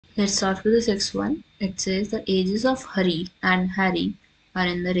Let's start with the sixth one. It says the ages of Hari and Harry are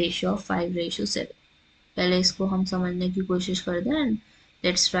in the ratio of 5:7. पहले इसको हम समझने की कोशिश करते हैं and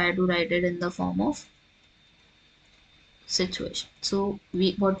let's try to write it in the form of situation. So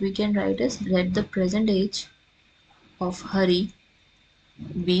what we can write is, let the present age of Hari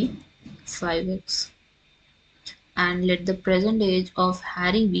be 5x and let the present age of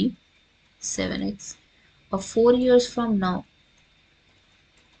Harry be 7x. Of 4 years from now,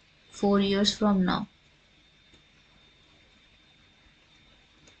 4 years from now,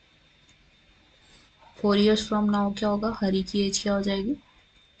 4 years from now क्या होगा? हरी की as क्या हो जाएगी?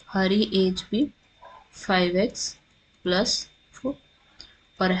 हरी as भी 5x plus 4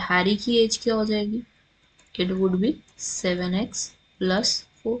 और Harry की as क्या हो जाएगी? It would be 7x plus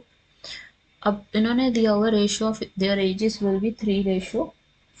 4. अब इन्होंने दिया हुआ ratio of their edges will be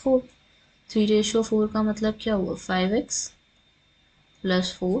 3:4. 3:4 का मतलब क्या हुआ? 5x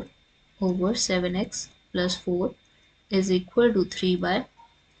plus 4 over 7x plus 4 is equal to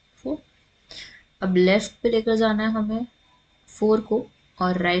 3/4. अब लेफ्ट पे लेकर जाना है हमें 4 को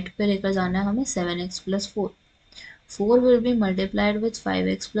और राइट पे लेकर जाना है हमें 7x plus 4. 4 will be multiplied with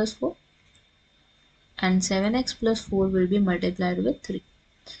 5x plus 4 and 7x plus 4 will be multiplied with 3.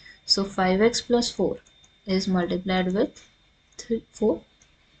 So 5x plus 4 is multiplied with 4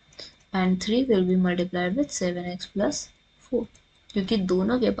 and 3 will be multiplied with 7x plus 4 क्योंकि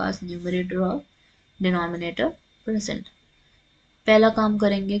दोनों के पास न्यूमरेटर और डिनोमिनेटर प्रेजेंट. पहला काम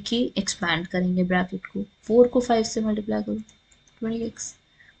करेंगे कि expand करेंगे bracket को. 4 को 5 से मल्टीप्लाई करो 20x,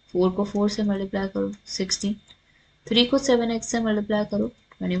 4 को 4 से मल्टीप्लाई करो 16, 3 को 7x से मल्टीप्लाई करो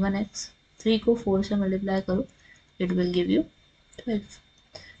 21x, 3 को 4 से मल्टीप्लाई करो it will give you 12.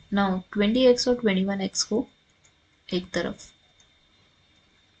 Now 20x और 21x को एक तरफ,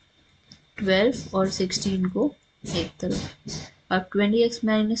 12 और 16 को एक तरफ. अब 20x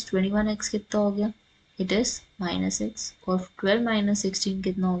माइनस 21x कितना हो गया? इट इज -x और 12 माइनस 16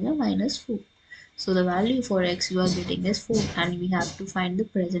 कितना हो गया? -4. So the value for x you are getting is 4 and we have to find the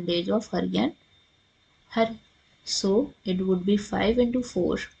present age of Hari and Hari. So it would be 5 into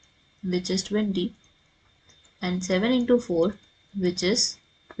 4 which is 20 and 7 into 4 which is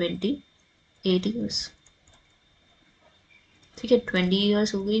 28 years. ठीक है, 20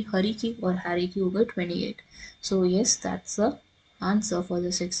 years हो गई हरी की और Harry की हो गई 28. So yes, that's the answer for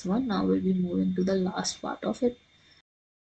the sixth one. Now we'll be moving to the last part of it.